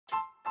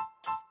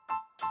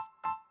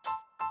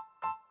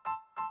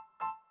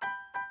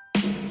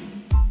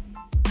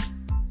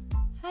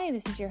Hi,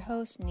 this is your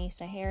host,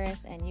 Nisa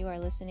Harris, and you are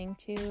listening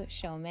to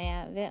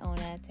Shomea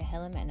Ve'ona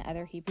Tehillim and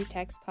Other Hebrew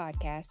Text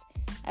Podcast,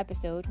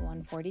 episode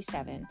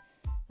 147.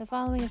 The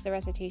following is the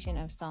recitation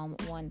of Psalm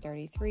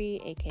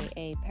 133,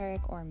 aka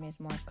Perek or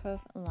Mizmor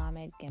Kuf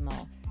Lamed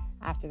Gimmel.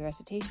 After the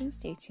recitation,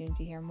 stay tuned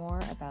to hear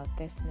more about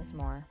this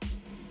mizmor.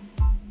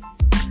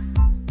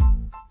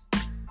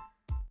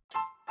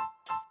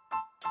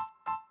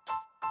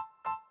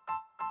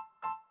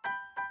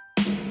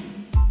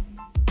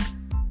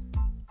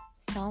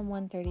 Psalm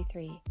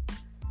 133.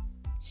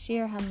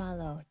 Shir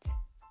Hamalot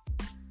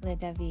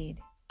LeDavid.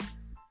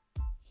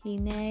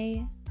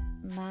 Hine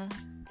ma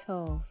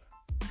tov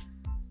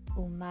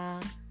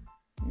Uma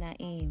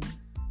na'im.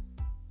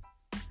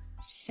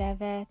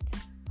 Shevet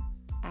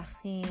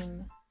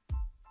achim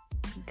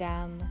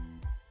gam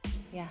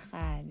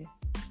yachad.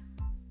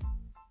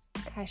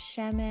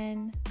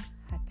 Kashemen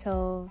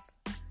hatov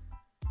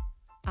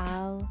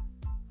al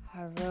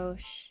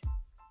harosh.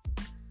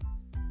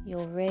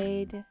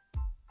 Yored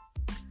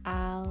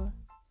al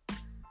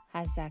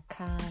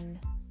hazakan.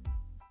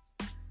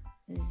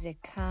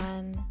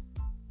 Zekan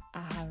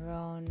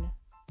aharon.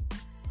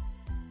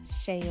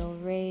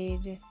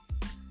 Sheyored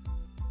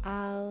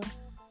al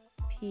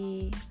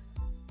pi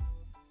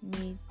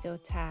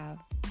midotav.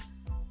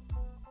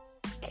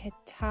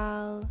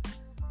 Ketal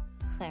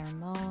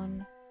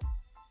chermon.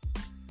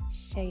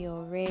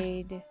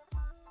 Sheyored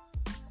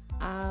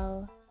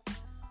al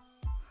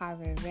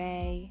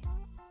harere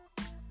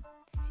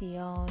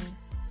Tzion.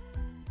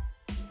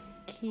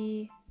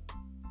 Ki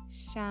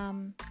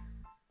sham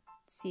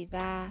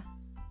tziva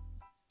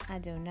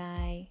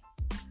Adonai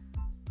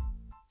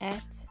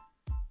et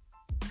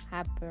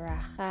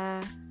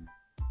habracha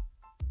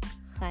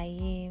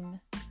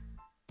chayim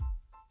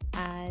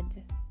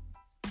ad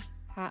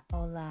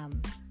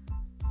ha'olam.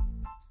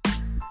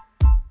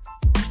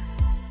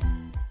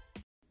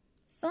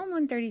 Psalm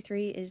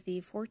 133 is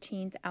the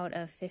 14th out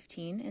of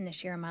 15 in the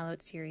Shir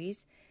Hamalot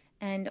series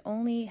and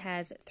only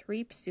has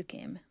 3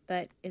 psukim,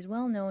 but is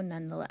well known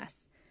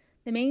nonetheless.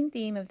 The main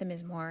theme of the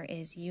mizmor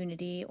is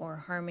unity or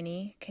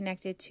harmony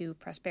connected to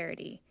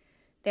prosperity.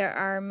 There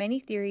are many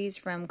theories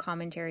from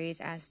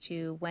commentaries as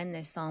to when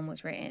this psalm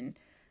was written.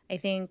 I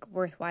think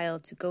worthwhile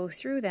to go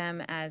through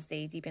them as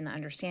they deepen the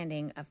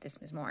understanding of this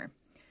mizmor.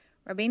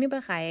 Rabbeinu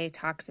Bachai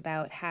talks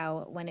about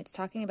how when it's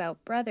talking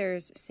about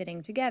brothers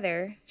sitting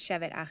together,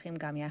 Shevet Achim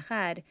Gam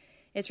Yachad,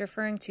 it's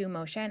referring to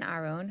Moshe and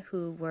Aaron,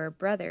 who were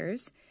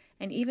brothers,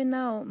 and even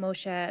though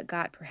Moshe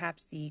got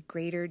perhaps the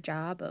greater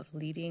job of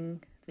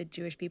leading the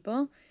Jewish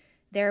people,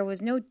 there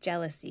was no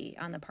jealousy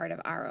on the part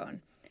of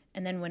Aaron.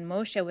 And then when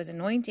Moshe was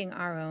anointing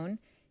Aaron,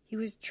 he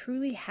was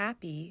truly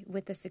happy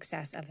with the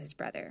success of his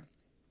brother.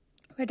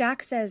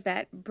 Radak says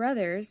that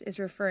brothers is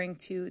referring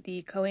to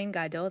the Kohen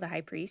Gadol, the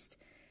high priest,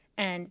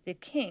 and the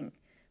king,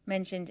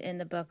 mentioned in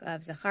the book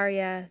of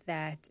Zechariah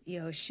that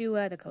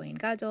Yehoshua, the Kohen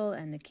Gadol,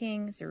 and the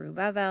king,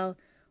 Zerubbabel,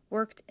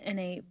 worked in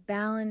a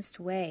balanced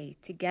way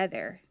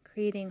together,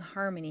 creating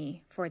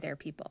harmony for their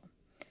people.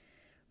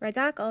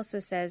 Radak also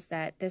says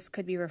that this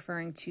could be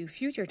referring to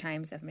future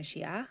times of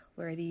Mashiach,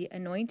 where the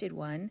anointed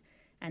one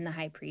and the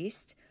high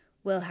priest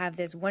will have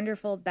this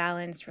wonderful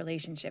balanced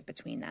relationship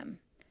between them.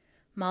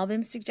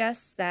 Malbim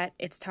suggests that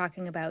it's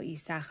talking about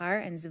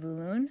Yisachar and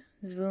Zvulun.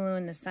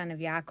 Zvulun, the son of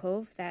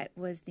Yaakov, that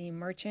was the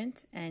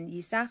merchant, and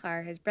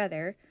Yisachar, his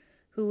brother,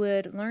 who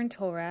would learn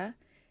Torah,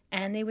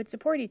 and they would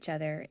support each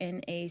other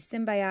in a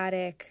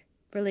symbiotic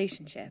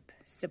relationship,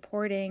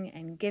 supporting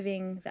and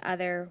giving the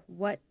other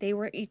what they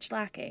were each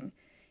lacking,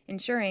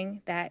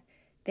 ensuring that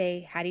they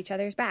had each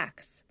other's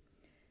backs.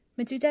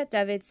 Metudet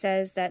David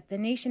says that the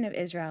nation of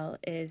Israel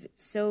is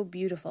so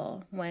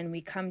beautiful when we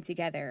come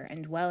together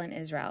and dwell in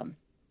Israel,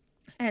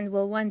 and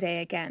will one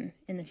day again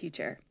in the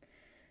future.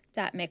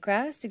 Dat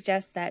Mikra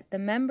suggests that the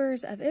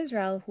members of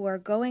Israel who are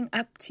going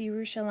up to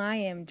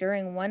Yerushalayim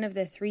during one of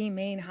the 3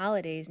 main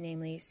holidays,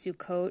 namely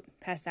Sukkot,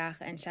 Pesach,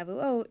 and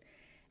Shavuot,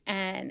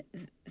 and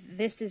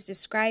this is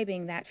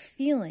describing that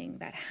feeling,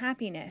 that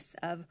happiness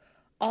of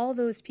all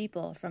those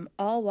people from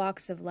all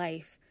walks of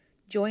life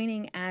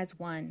joining as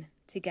one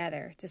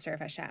together to serve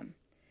Hashem.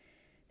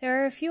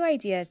 There are a few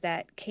ideas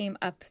that came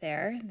up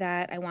there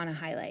that I want to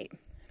highlight.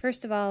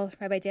 First of all,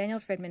 Rabbi Daniel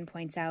Friedman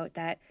points out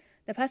that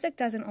the pasuk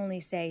doesn't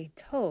only say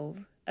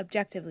tov,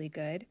 objectively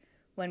good,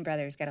 when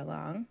brothers get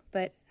along,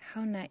 but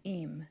how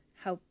na'im,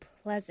 how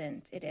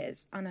pleasant it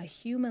is on a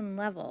human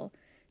level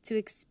to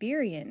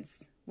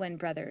experience when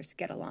brothers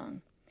get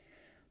along.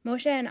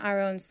 Moshe and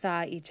Aaron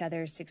saw each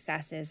other's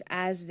successes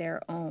as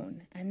their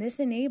own, and this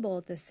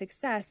enabled the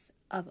success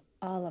of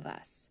all of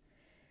us.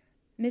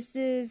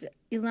 Mrs.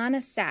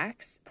 Ilana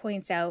Sachs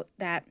points out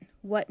that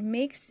what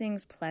makes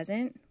things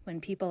pleasant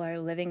when people are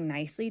living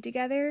nicely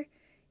together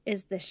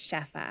is the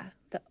shefa,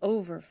 the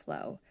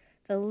overflow,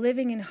 the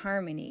living in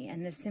harmony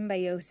and the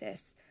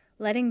symbiosis,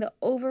 letting the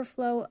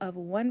overflow of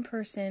one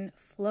person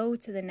flow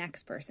to the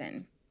next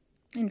person.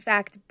 In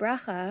fact,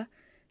 bracha,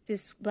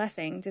 this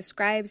blessing,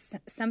 describes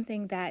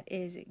something that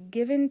is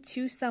given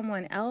to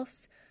someone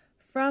else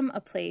from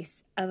a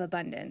place of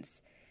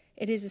abundance.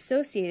 it is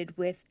associated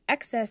with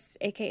excess,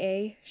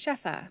 aka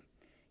shefa,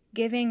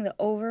 giving the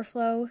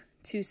overflow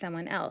to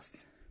someone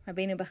else.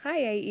 Rabbeinu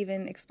Bachaya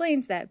even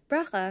explains that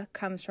bracha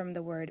comes from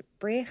the word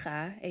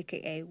brecha,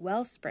 aka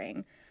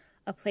wellspring,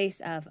 a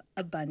place of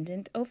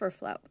abundant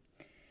overflow.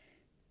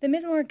 The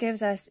mizmor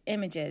gives us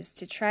images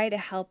to try to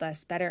help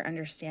us better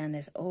understand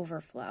this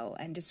overflow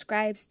and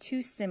describes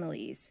two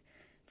similes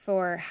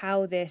for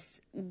how this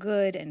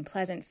good and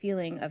pleasant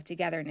feeling of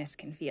togetherness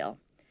can feel.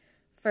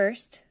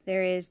 First,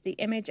 there is the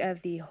image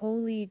of the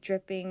holy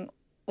dripping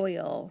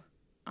oil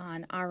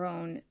on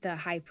Aaron, the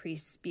high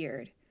priest's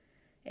beard.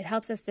 It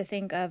helps us to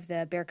think of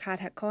the Birkat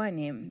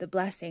HaKohanim, the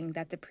blessing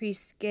that the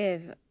priests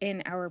give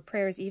in our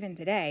prayers even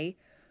today,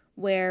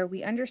 where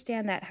we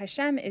understand that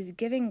Hashem is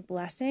giving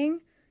blessing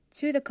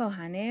to the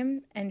Kohanim,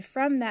 and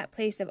from that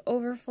place of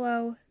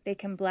overflow, they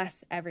can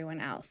bless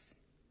everyone else.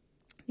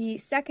 The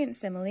second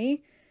simile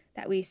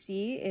that we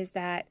see is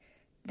that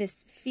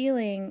this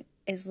feeling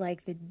is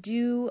like the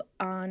dew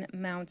on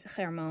Mount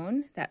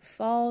Hermon that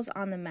falls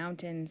on the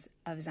mountains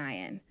of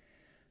Zion.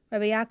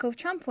 Rabbi Yaakov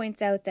Trump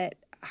points out that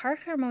Har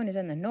Hermon is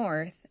in the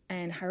north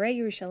and Harei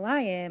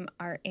Yerushalayim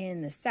are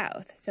in the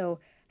south. So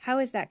how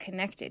is that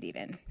connected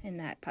even in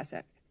that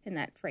pasuk, in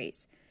that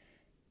phrase?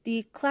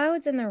 The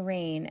clouds and the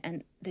rain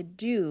and the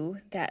dew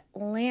that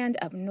land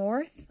up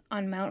north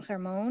on Mount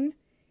Hermon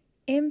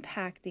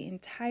impact the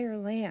entire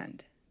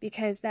land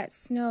because that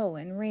snow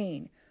and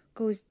rain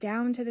goes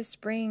down to the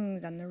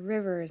springs and the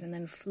rivers and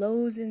then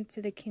flows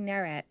into the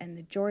Kinneret and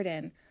the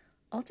Jordan,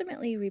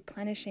 ultimately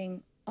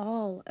replenishing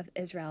all of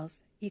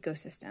Israel's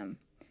ecosystem.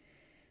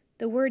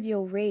 The word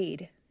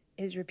yored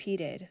is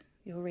repeated.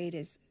 Yored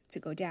is to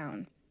go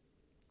down.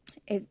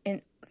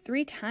 In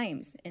 3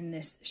 times in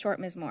this short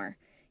mizmor,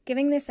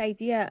 giving this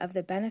idea of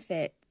the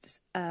benefits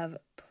of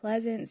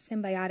pleasant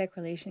symbiotic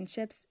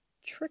relationships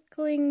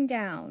trickling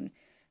down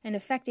and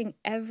affecting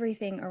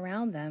everything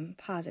around them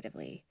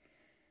positively.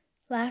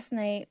 Last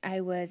night, I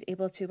was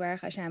able to,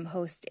 Baruch Hashem,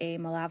 host a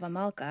Malava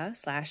Malka /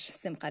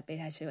 Simchat Beit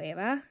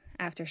HaShoeva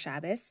after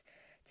Shabbos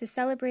to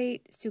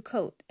celebrate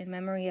Sukkot in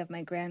memory of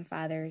my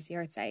grandfather's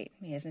Yartzeit,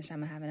 may his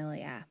neshama have an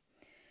aliyah.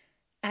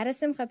 At a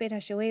Simchat Beit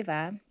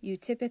HaShoeva, you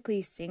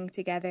typically sing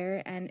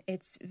together, and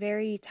it's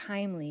very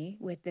timely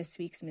with this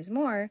week's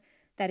mizmor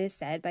that is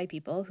said by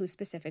people who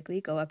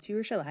specifically go up to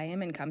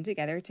Yerushalayim and come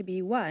together to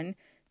be one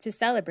to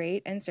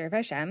celebrate and serve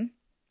Hashem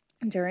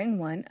during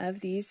one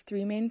of these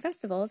 3 main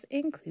festivals,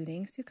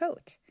 including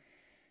Sukkot.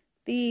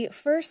 The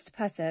first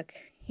pasuk,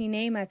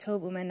 Hinei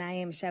Matov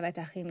Umanayim Shevet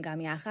Achim Gam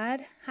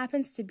Yachad,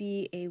 happens to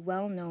be a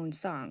well-known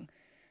song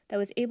that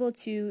was able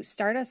to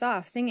start us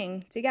off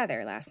singing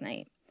together last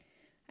night.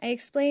 I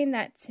explained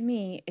that to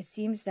me, it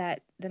seems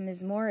that the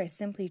mizmor is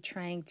simply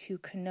trying to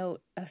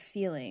connote a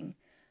feeling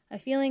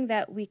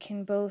that we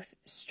can both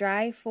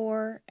strive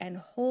for and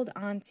hold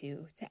on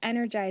to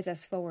energize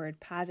us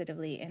forward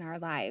positively in our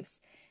lives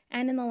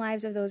and in the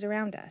lives of those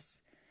around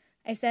us.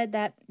 I said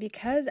that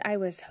because I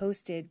was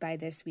hosted by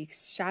this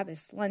week's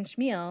Shabbos lunch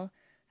meal,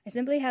 I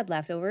simply had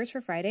leftovers for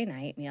Friday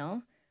night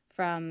meal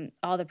from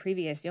all the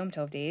previous Yom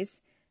Tov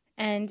days,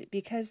 and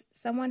because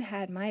someone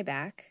had my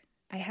back,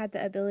 I had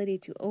the ability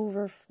to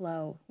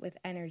overflow with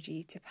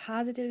energy to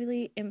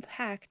positively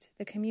impact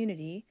the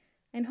community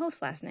and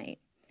host last night.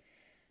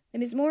 The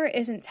mizmor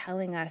isn't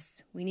telling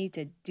us we need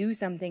to do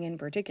something in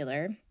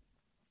particular.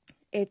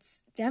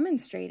 It's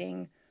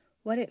demonstrating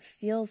what it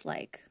feels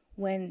like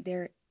when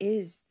there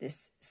is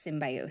this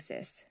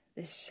symbiosis,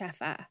 this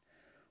shefa,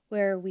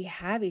 where we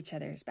have each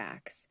other's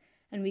backs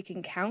and we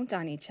can count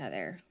on each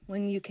other,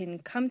 when you can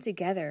come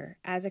together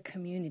as a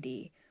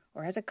community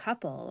or as a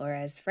couple or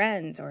as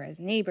friends or as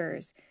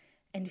neighbors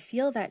and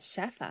feel that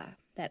shefa,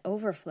 that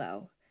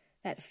overflow,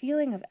 that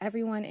feeling of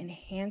everyone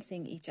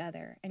enhancing each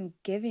other and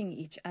giving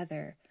each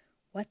other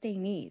what they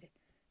need,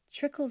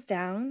 trickles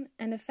down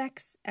and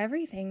affects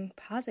everything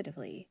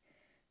positively.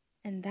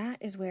 And that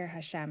is where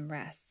Hashem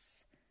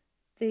rests.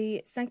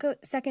 The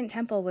second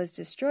temple was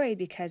destroyed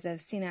because of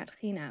sinat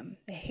chinam,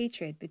 the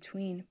hatred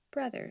between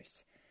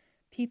brothers.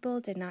 People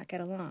did not get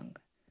along.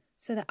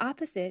 So the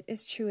opposite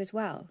is true as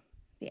well.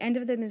 The end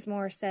of the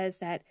mizmor says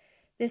that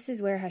this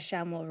is where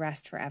Hashem will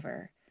rest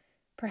forever.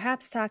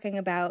 Perhaps talking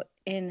about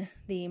in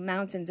the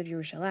mountains of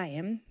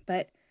Yerushalayim,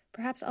 but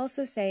perhaps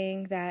also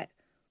saying that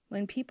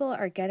when people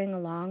are getting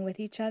along with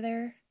each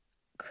other,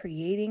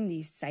 creating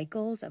these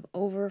cycles of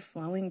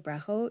overflowing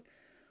brachot,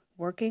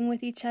 working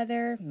with each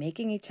other,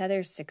 making each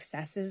other's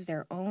successes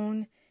their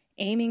own,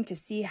 aiming to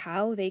see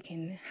how they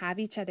can have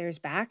each other's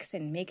backs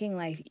and making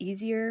life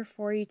easier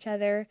for each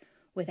other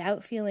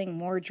without feeling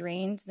more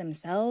drained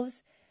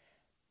themselves,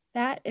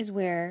 that is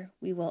where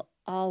we will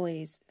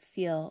always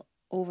feel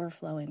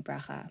overflowing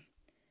bracha.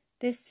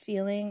 This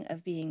feeling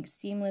of being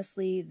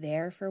seamlessly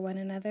there for one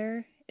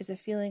another is a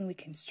feeling we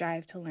can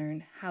strive to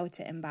learn how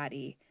to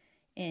embody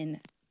in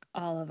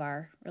all of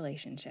our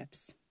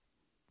relationships.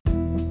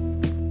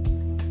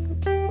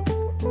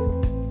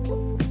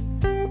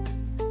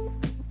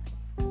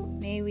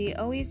 May we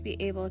always be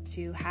able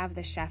to have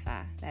the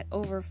shefa, that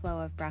overflow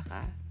of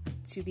bracha,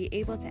 to be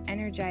able to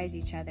energize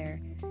each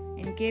other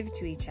and give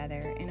to each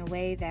other in a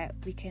way that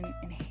we can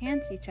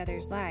enhance each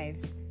other's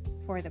lives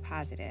for the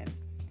positive.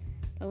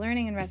 The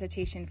learning and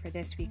recitation for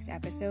this week's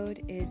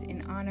episode is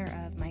in honor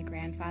of my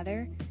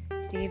grandfather,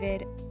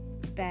 David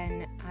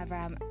ben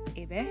Avram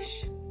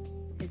Abish,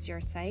 his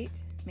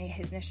yahrzeit. May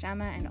his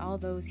neshama and all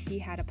those he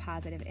had a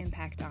positive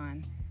impact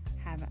on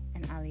have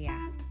an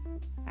aliyah.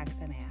 Chag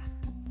Sameach.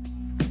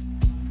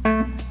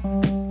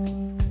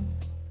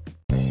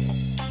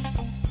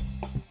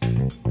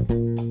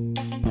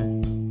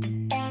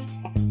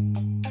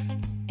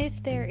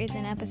 If there is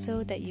an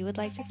episode that you would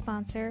like to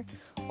sponsor,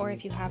 or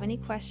if you have any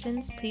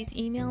questions, please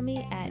email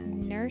me at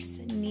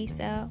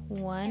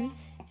nursenisa1,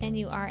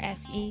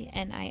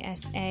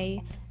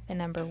 NURSENISA, the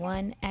number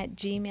 1,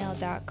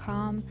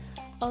 @gmail.com.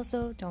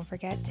 Also, don't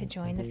forget to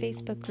join the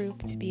Facebook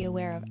group to be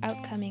aware of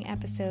upcoming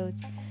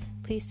episodes.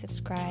 Please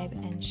subscribe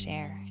and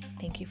share.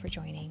 Thank you for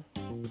joining.